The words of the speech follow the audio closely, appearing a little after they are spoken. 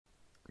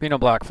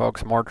Beanoblack,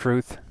 folks, more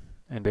truth.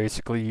 And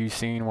basically, you've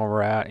seen where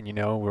we're at, and you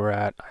know where we're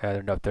at. I had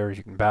it up there.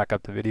 You can back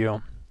up the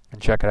video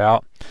and check it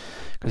out.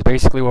 Because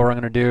basically, what we're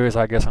going to do is,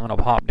 I guess I'm going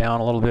to pop down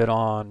a little bit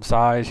on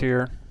size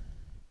here,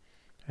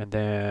 and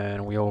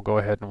then we'll go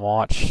ahead and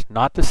watch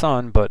not the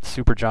sun, but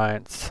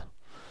Supergiants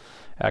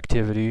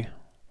activity.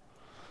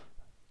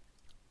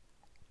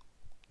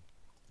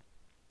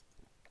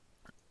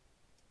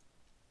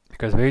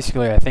 Because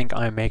basically, I think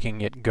I'm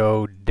making it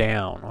go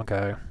down.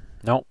 Okay,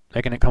 nope,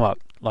 making it come up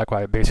like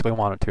I basically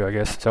want it to, I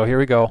guess. So here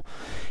we go.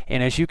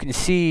 And as you can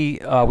see,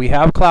 we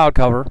have cloud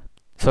cover.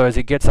 So as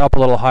it gets up a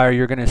little higher,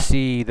 you're going to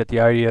see that the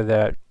idea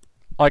that,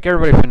 like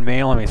everybody's been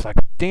mailing me, it's like,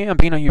 damn,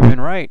 Beano, you've been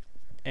right.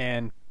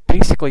 And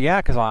basically, yeah,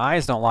 because my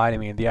eyes don't lie to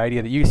me. The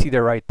idea that you see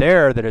there right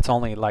there, that it's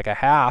only like a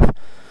half.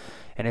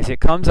 And as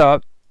it comes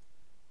up,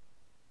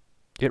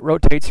 it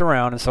rotates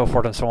around and so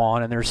forth and so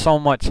on. And there's so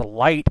much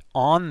light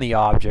on the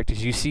object,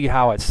 as you see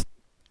how it's,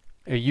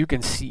 you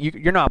can see,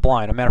 you're not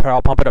blind. As a matter of fact,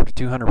 I'll pump it up to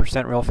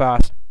 200% real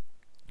fast.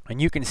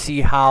 And you can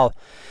see how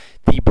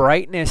the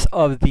brightness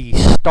of the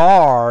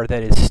star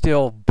that is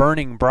still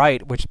burning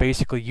bright, which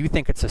basically you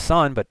think it's the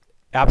sun, but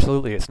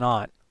absolutely it's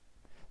not.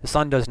 The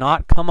sun does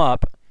not come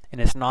up,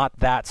 and it's not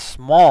that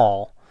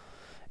small.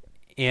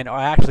 And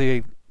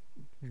actually,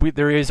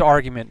 there is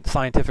argument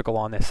scientifical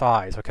on this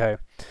size, okay?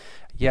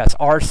 Yes,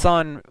 our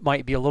sun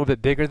might be a little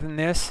bit bigger than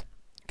this,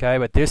 okay,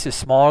 but this is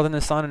smaller than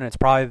the sun, and it's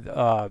probably,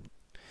 I'm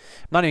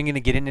not even going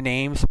to get into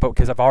names, but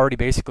because I've already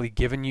basically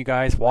given you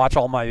guys, watch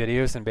all my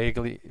videos, and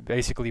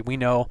basically we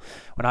know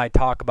when I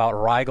talk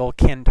about Rigel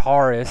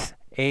Kentaurus,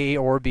 A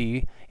or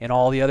B, and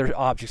all the other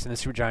objects in the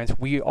supergiants,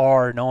 we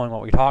are knowing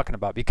what we're talking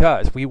about,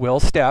 because we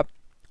will step,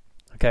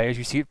 okay, as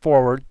you see it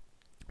forward,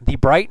 the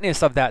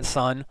brightness of that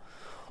sun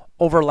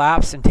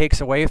overlaps and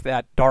takes away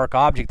that dark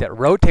object that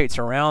rotates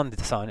around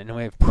the sun, and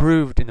we've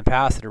proved in the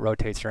past that it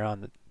rotates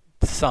around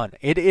the sun.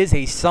 It is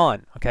a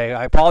sun, okay?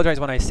 I apologize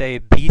when I say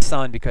the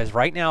sun, because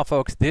right now,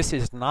 folks, this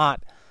is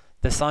not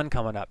the sun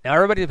coming up. Now,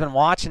 everybody's been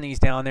watching these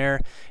down there,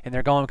 and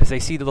they're going because they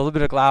see the little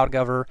bit of cloud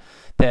cover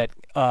that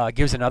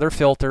gives another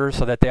filter,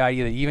 so that the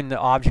idea that even the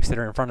objects that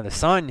are in front of the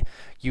sun,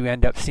 you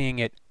end up seeing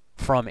it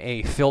from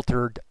a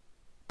filtered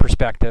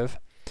perspective.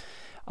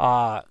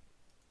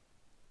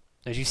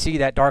 As you see,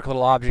 that dark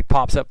little object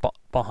pops up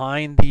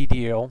behind the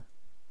deal,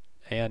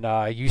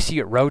 and you see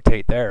it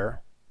rotate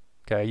there.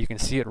 Okay, you can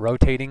see it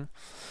rotating,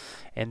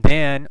 and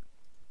then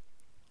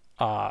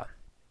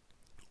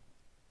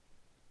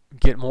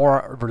get more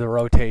of the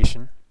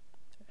rotation,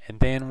 and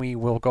then we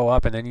will go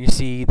up, and then you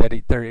see that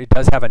it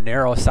does have a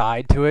narrow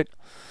side to it,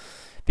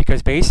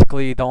 because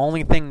basically the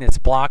only thing that's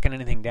blocking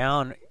anything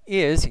down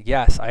is,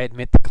 yes, I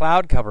admit, the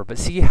cloud cover, but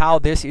see how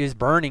this is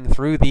burning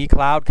through the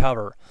cloud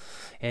cover.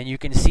 And you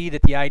can see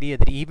that the idea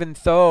that even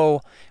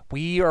though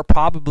we are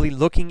probably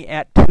looking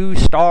at 2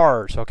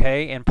 stars,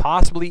 okay, and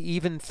possibly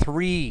even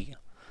 3,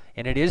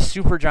 and it is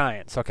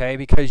supergiants, okay,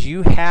 because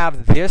you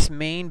have this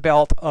main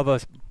belt of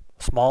a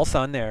small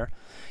sun there,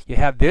 you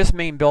have this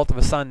main belt of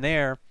a sun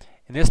there,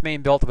 and this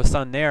main belt of a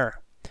sun there.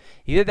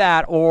 Either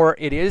that, or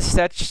it is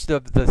such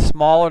the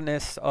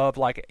smallness of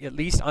like at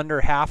least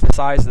under half the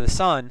size of the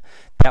sun,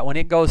 that when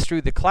it goes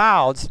through the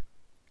clouds,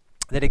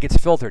 that it gets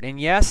filtered. And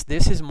yes,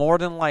 this is more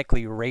than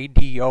likely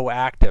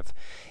radioactive.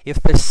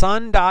 If the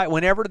sun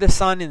whenever the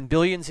sun in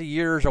billions of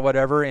years or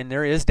whatever, and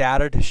there is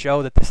data to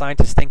show that the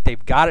scientists think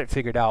they've got it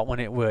figured out when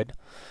it would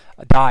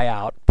die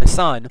out, the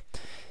sun,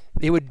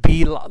 it would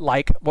be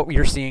like what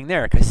you're seeing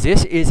there, because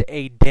this is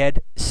a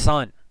dead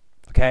sun,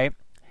 okay?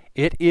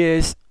 It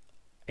is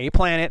a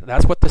planet.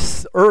 That's what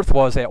the Earth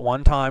was at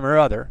one time or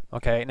other,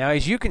 okay? Now,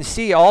 as you can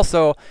see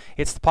also,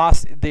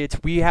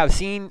 we have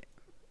seen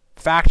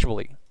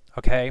factually,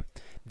 okay,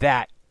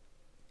 that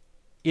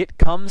it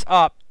comes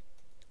up,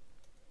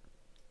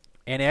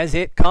 and as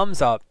it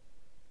comes up,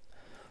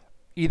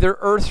 either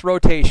Earth's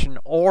rotation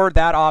or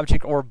that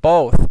object or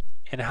both,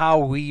 and how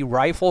we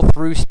rifle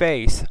through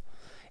space,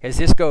 as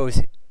this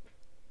goes,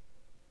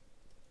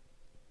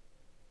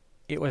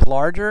 it was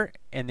larger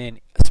and then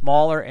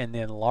smaller and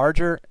then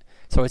larger.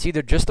 So it's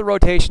either just the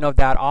rotation of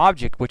that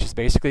object, which is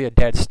basically a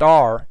dead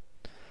star,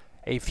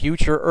 a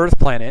future Earth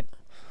planet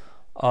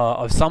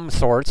of some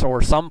sorts,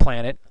 or some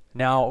planet.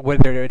 Now,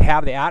 whether it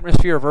have the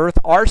atmosphere of Earth,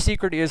 our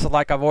secret is,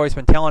 like I've always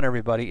been telling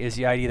everybody, is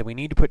the idea that we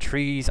need to put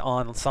trees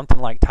on something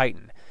like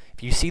Titan.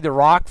 If you see the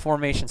rock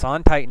formations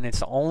on Titan, it's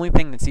the only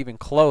thing that's even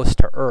close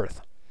to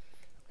Earth,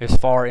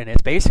 and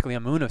it's basically a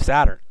moon of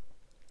Saturn,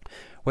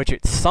 which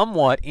it's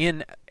somewhat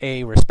in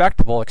a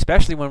respectable,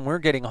 especially when we're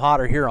getting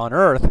hotter here on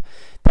Earth,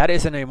 that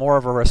isn't a more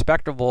of a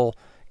respectable,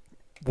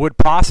 would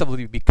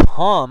possibly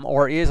become,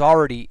 or is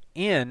already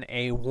in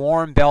a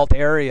warm belt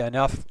area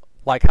enough,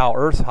 like how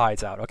Earth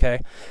hides out, okay?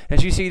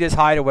 As you see this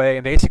hideaway,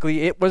 and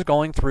basically it was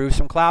going through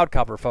some cloud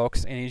cover,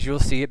 folks, and as you'll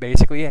see,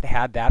 it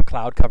had that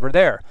cloud cover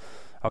there,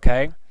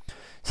 okay?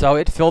 So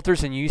it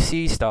filters and you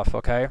see stuff,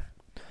 okay?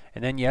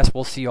 And then, yes,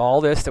 we'll see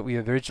all this that we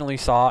originally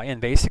saw, and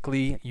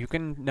basically you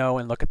can know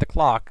and look at the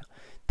clock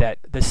that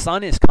the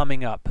sun is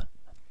coming up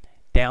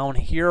down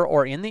here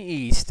or in the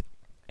east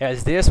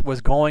as this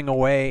was going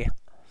away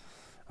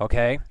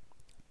okay,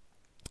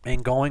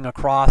 and going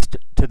across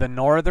to the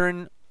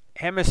northern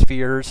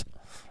hemispheres,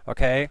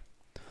 okay,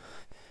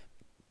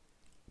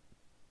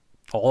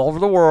 all over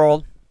the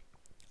world,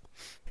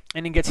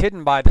 and it gets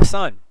hidden by the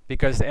sun,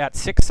 because at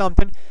 6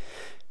 something,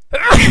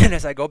 and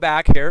as I go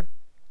back here,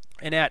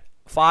 and at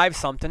 5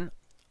 something,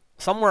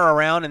 somewhere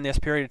around in this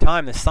period of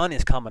time, the sun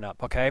is coming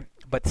up, okay?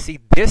 But see,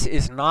 this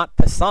is not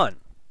the sun,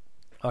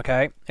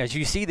 okay? As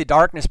you see the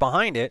darkness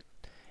behind it,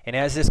 and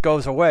as this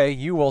goes away,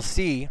 you will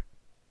see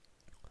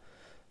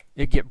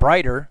it get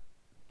brighter,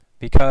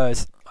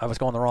 because I was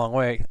going the wrong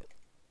way,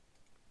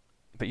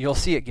 but you'll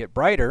see it get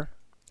brighter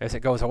as it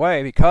goes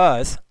away,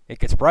 because it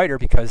gets brighter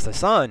because the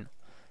sun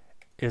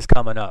is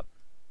coming up,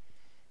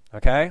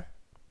 okay?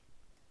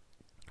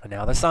 And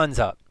now the sun's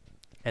up,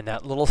 and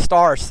that little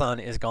star sun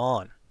is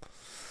gone.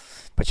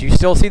 But you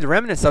still see the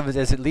remnants of it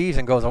as it leaves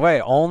and goes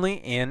away, only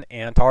in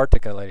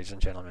Antarctica, ladies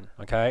and gentlemen,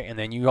 okay? And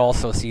then you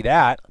also see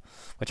that,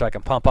 which I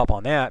can pump up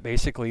on that.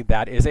 Basically,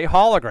 that is a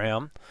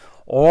hologram,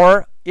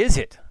 or is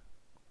it?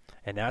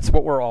 And that's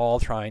what we're all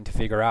trying to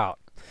figure out.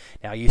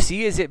 Now, you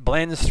see as it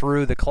blends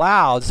through the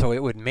clouds, so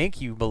it would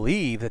make you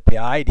believe that the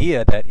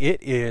idea that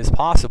it is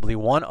possibly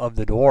one of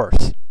the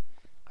dwarfs,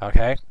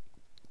 okay?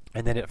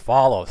 And then it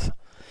follows.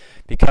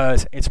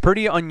 Because it's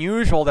pretty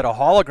unusual that a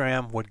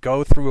hologram would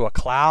go through a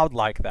cloud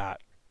like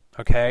that,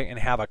 okay, and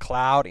have a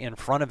cloud in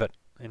front of it,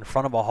 in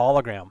front of a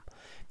hologram,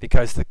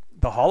 because the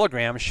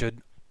hologram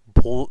should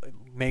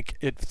make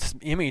its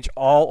image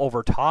all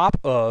over top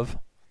of,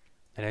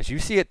 and as you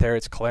see it there,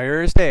 it's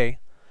clear as day,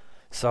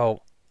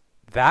 so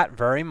that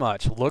very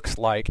much looks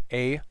like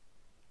a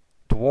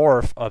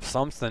dwarf of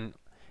something,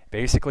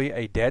 basically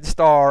a dead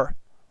star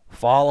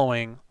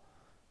following,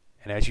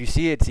 and as you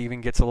see it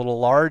even gets a little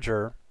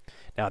larger.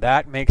 Now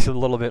that makes it a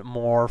little bit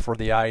more for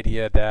the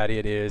idea that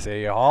it is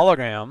a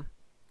hologram,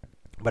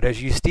 but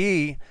as you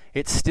see,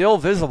 it's still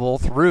visible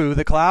through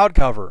the cloud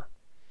cover,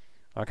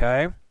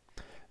 okay?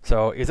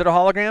 So is it a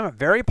hologram?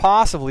 Very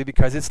possibly,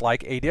 because it's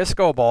like a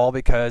disco ball,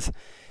 because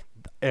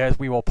as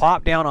we will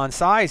pop down on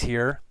size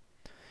here,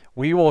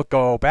 we will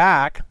go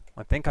back,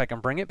 I think I can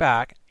bring it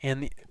back,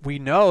 and we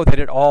know that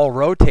it all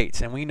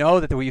rotates, and we know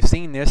that we've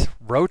seen this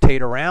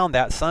rotate around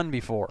that sun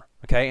before,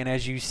 okay? And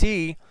as you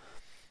see,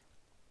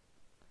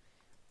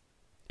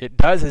 it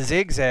does a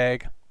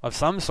zigzag of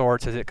some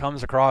sorts as it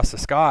comes across the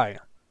sky.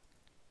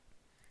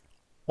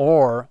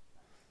 Or,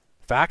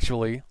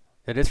 factually,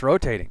 that it's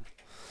rotating.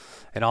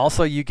 And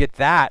also you get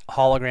that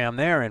hologram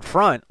there in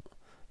front,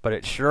 but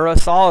it's sure a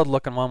solid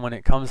looking one when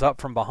it comes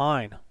up from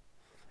behind.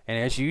 And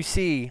as you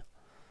see,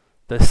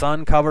 the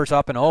sun covers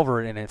up and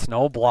over it, and it's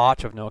no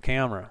blotch of no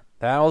camera.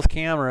 Those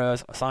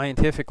cameras,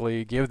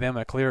 scientifically, give them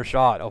a clear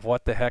shot of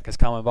what the heck is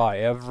coming by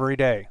every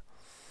day.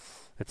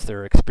 It's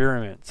their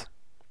experiments.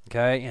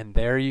 Okay, and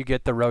there you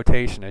get the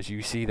rotation, as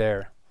you see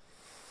there,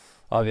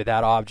 of that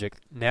object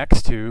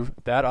next to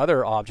that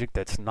other object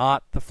that's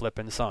not the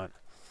flippin' sun.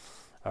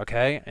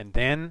 Okay, and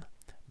then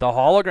the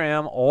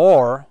hologram,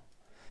 or,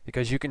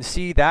 because you can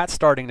see that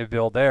starting to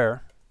build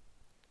there,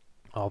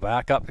 I'll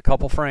back up a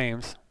couple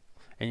frames,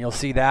 and you'll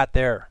see that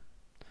there.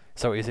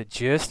 So is it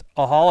just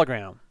a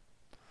hologram?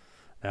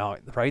 Now,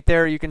 right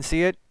there you can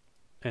see it,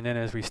 and then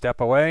as we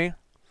step away,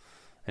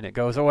 and it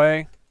goes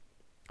away,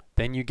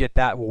 then you get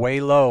that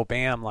way low,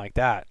 bam, like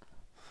that.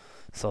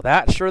 So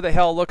that sure the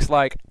hell looks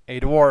like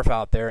a dwarf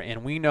out there,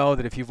 and we know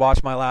that if you've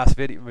watched my last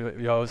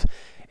videos,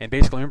 and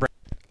basically,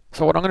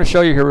 so what I'm going to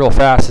show you here real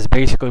fast is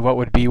basically what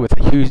would be with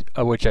a huge,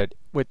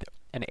 with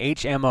an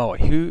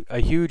HMO, a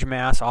huge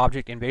mass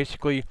object, and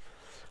basically,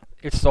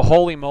 it's the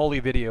holy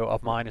moly video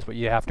of mine is what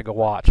you have to go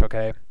watch,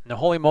 okay? And the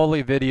holy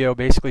moly video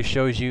basically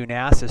shows you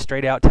NASA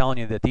straight out telling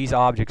you that these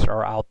objects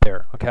are out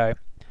there, okay?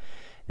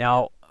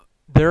 Now,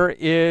 there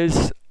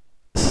is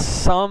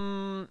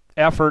some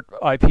effort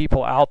by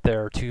people out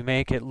there to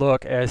make it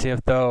look as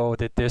if though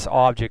that this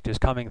object is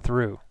coming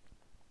through,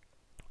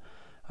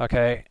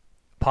 okay?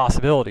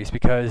 Possibilities,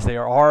 because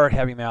there are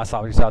heavy mass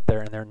objects out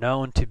there, and they're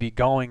known to be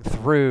going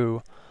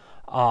through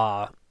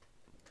our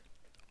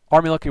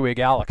Milky Way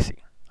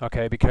galaxy,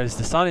 okay? Because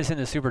the sun is in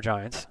the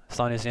supergiants,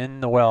 sun is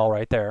in the well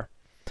right there,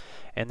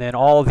 and then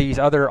all of these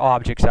other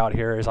objects out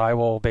here, as I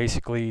will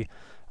basically,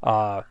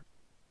 yeah,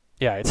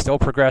 it's still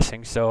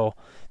progressing. So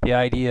the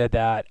idea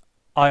that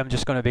I'm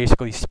just going to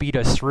basically speed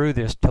us through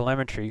this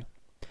telemetry,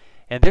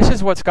 and this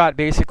is what's got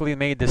basically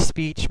made the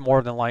speech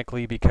more than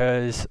likely,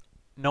 because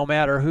no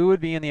matter who would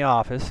be in the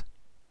office,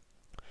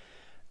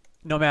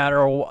 no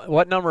matter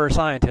what number of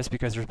scientists,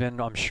 because there's been,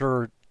 I'm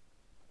sure,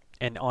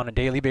 and on a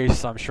daily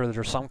basis, I'm sure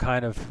there's some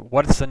kind of,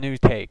 what's the new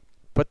take?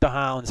 Put the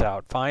hounds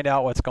out, find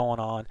out what's going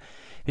on,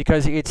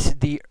 because it's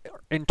the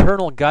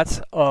internal guts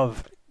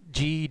of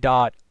G.O.D,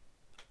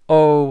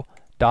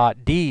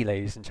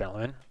 ladies and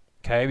gentlemen,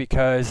 okay?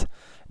 Because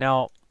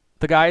now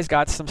the guy's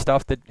got some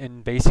stuff that,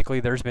 and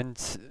basically there's been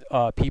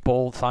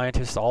people,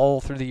 scientists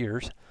all through the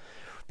years,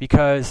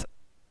 because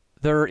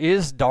there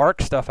is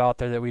dark stuff out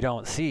there that we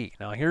don't see.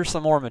 Now here's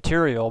some more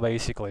material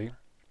basically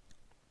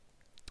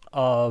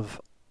of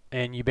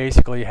and you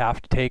basically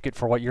have to take it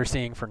for what you're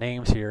seeing for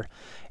names here.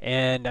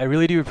 And I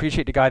really do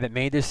appreciate the guy that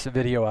made this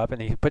video up,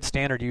 and he put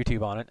standard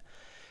YouTube on it.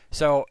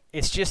 So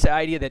it's just the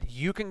idea that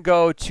you can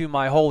go to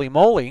My Holy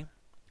Moly,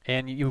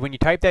 and when you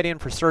type that in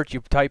for search,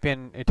 you type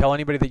in, tell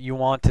anybody that you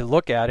want to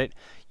look at it,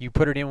 you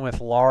put it in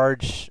with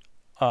large,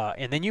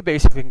 and then you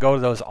basically can go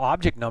to those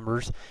object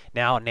numbers.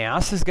 Now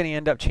NASA is going to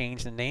end up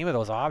changing the name of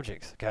those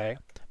objects, okay,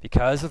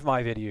 because of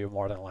my video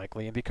more than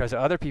likely, and because of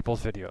other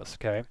people's videos,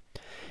 okay.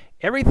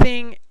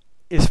 Everything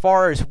as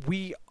far as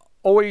we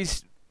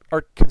always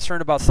are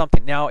concerned about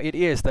something, now it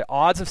is the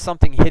odds of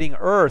something hitting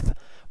Earth,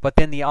 but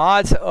then the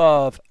odds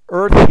of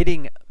Earth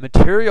hitting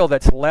material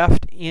that's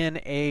left in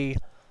a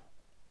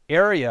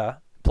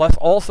area, plus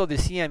also the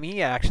CME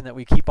action that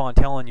we keep on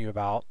telling you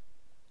about,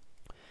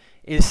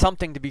 is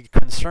something to be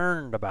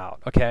concerned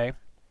about, okay?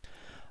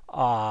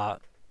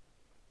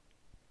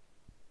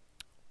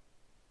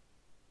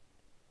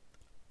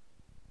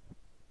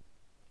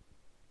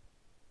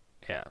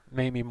 Yeah,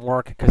 maybe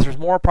more, because there's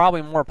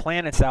probably more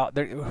planets out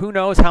there. Who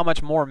knows how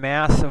much more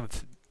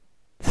massive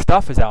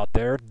stuff is out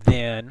there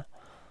than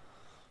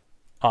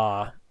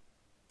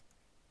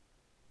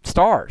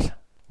stars?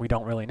 We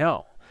don't really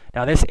know.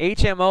 Now this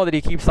HMO that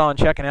he keeps on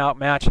checking out,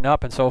 matching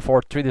up and so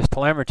forth through this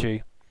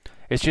telemetry,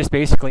 is just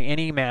basically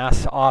any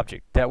mass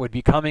object that would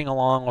be coming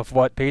along with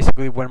what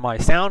basically when my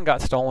sound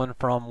got stolen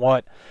from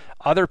what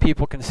other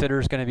people consider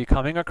is going to be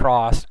coming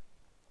across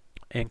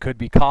and could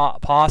be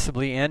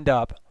possibly end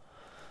up.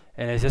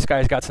 And as this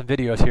guy's got some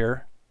videos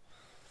here,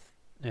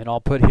 and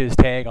I'll put his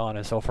tag on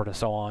and so forth and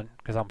so on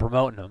because I'm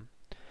promoting him.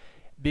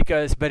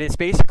 But it's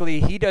basically,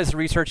 he does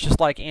research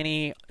just like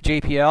any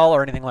JPL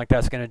or anything like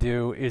that's going to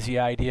do, is the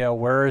idea,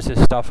 where is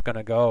this stuff going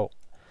to go?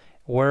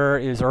 Where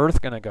is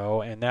Earth going to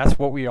go? And that's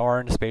what we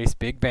are in space,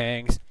 big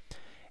bangs.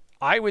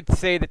 I would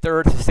say that the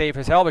Earth is safe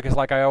as hell because,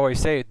 like I always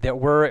say, that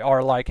we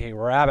are like a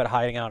rabbit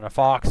hiding out in a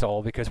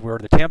foxhole because where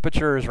the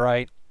temperature is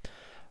right.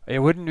 It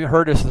wouldn't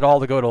hurt us at all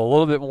to go to a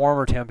little bit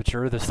warmer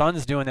temperature. The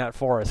sun's doing that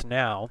for us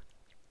now.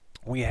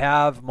 We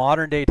have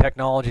modern day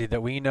technology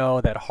that we know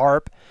that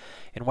HARP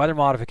and weather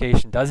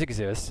modification does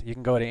exist. You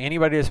can go to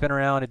anybody that's been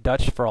around at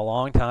Dutch for a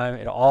long time.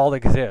 It all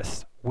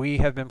exists. We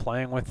have been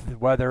playing with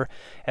weather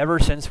ever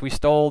since we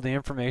stole the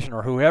information,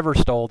 or whoever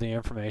stole the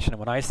information. And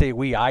when I say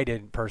we, I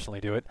didn't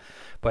personally do it.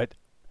 But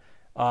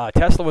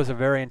Tesla was a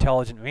very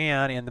intelligent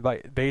man, and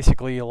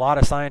basically a lot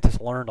of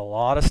scientists learned a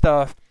lot of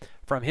stuff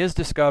from his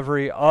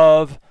discovery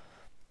of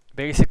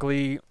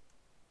basically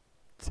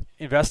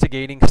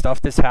investigating stuff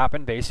that's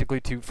happened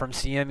basically from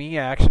CME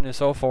action and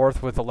so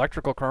forth with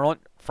electrical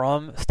current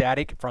from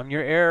static, from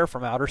your air,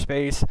 from outer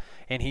space,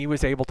 and he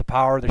was able to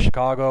power the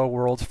Chicago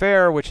World's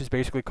Fair, which is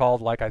basically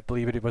called, like I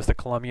believe it was the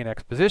Columbian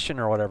Exposition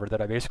or whatever,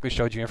 that I basically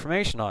showed you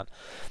information on.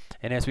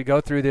 And as we go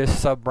through this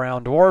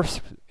sub-brown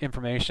dwarfs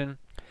information,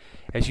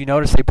 as you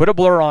notice, they put a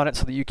blur on it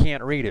so that you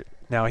can't read it.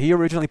 Now, he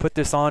originally put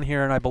this on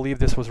here, and I believe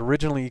this was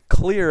originally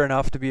clear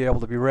enough to be able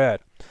to be read.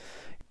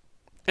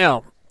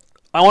 Now,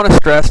 I want to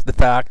stress the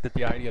fact that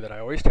the idea that I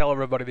always tell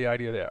everybody, the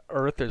idea that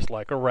Earth is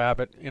like a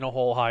rabbit in a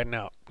hole hiding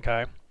out,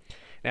 okay?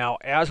 Now,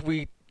 as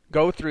we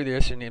go through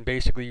this, and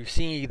basically you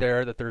see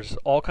there that there's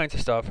all kinds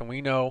of stuff, and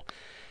we know,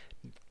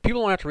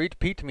 people don't have to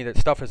repeat to me that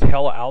stuff is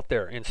hella out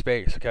there in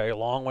space, okay, a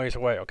long ways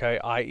away, okay,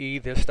 i.e.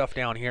 this stuff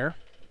down here,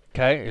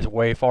 okay, is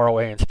way far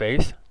away in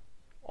space.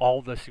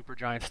 All the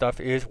supergiant stuff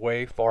is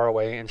way far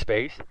away in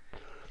space.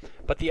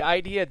 But the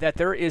idea that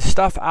there is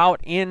stuff out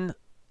in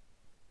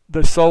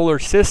the solar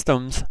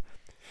systems,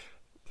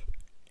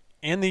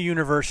 in the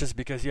universes,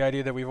 because the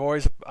idea that we've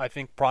always, I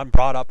think,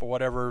 brought up or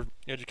whatever,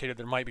 educated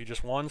there might be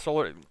just one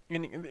solar,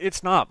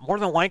 it's not. More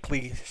than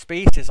likely,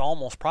 space is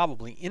almost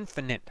probably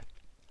infinite,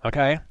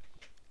 okay?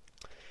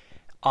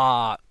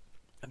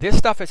 This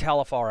stuff is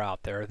hella far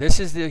out there. This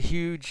is the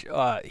huge,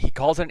 he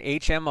calls it an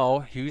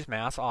HMO, huge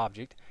mass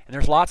object, and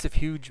there's lots of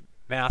huge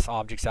mass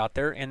objects out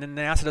there, and then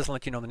NASA doesn't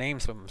let you know the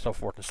names of them and so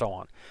forth and so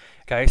on.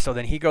 Okay, so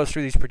then he goes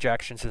through these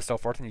projections and so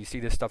forth, and you see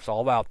this stuff's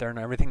all out there, and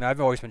everything that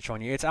I've always been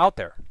showing you, it's out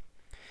there.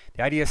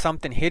 The idea of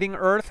something hitting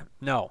Earth?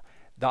 No.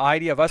 The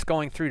idea of us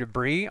going through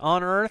debris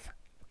on Earth?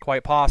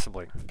 Quite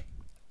possibly.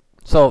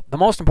 So the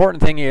most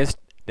important thing is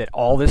that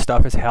all this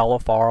stuff is hella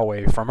far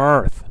away from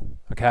Earth.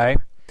 Okay?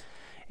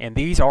 And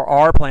these are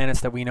our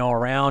planets that we know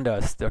around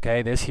us.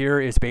 Okay? This here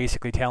is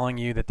basically telling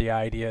you that the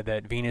idea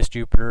that Venus,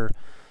 Jupiter,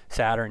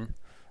 Saturn,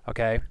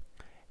 okay,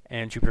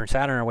 and Jupiter and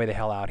Saturn are way the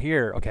hell out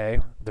here, okay?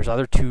 There's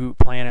other two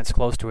planets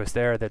close to us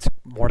there that's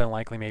more than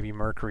likely maybe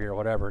Mercury or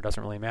whatever. It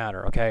doesn't really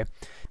matter, okay?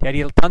 The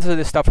idea, tons of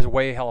this stuff is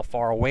way hella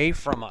far away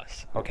from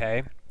us,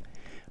 okay?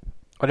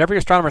 Whatever your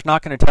astronomer's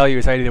not going to tell you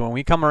is the idea that when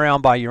we come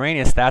around by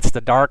Uranus, that's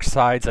the dark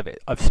sides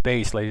of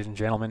space, ladies and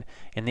gentlemen.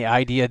 And the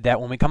idea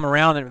that when we come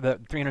around the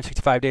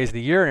 365 days of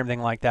the year and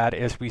everything like that,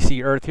 as we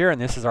see Earth here,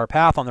 and this is our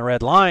path on the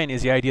red line,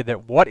 is the idea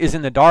that what is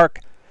in the dark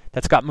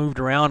that's got moved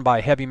around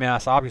by heavy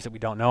mass objects that we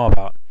don't know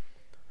about.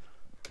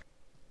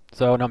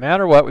 So no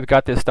matter what, we've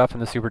got this stuff in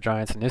the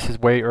supergiants, and this is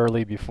way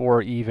early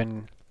before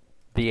even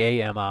the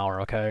AM hour,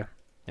 okay?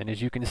 And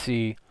as you can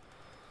see,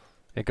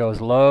 it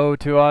goes low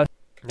to us,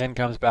 then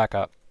comes back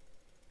up.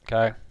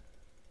 Okay?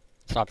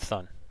 It's not the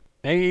sun.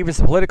 Maybe even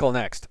some political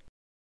next.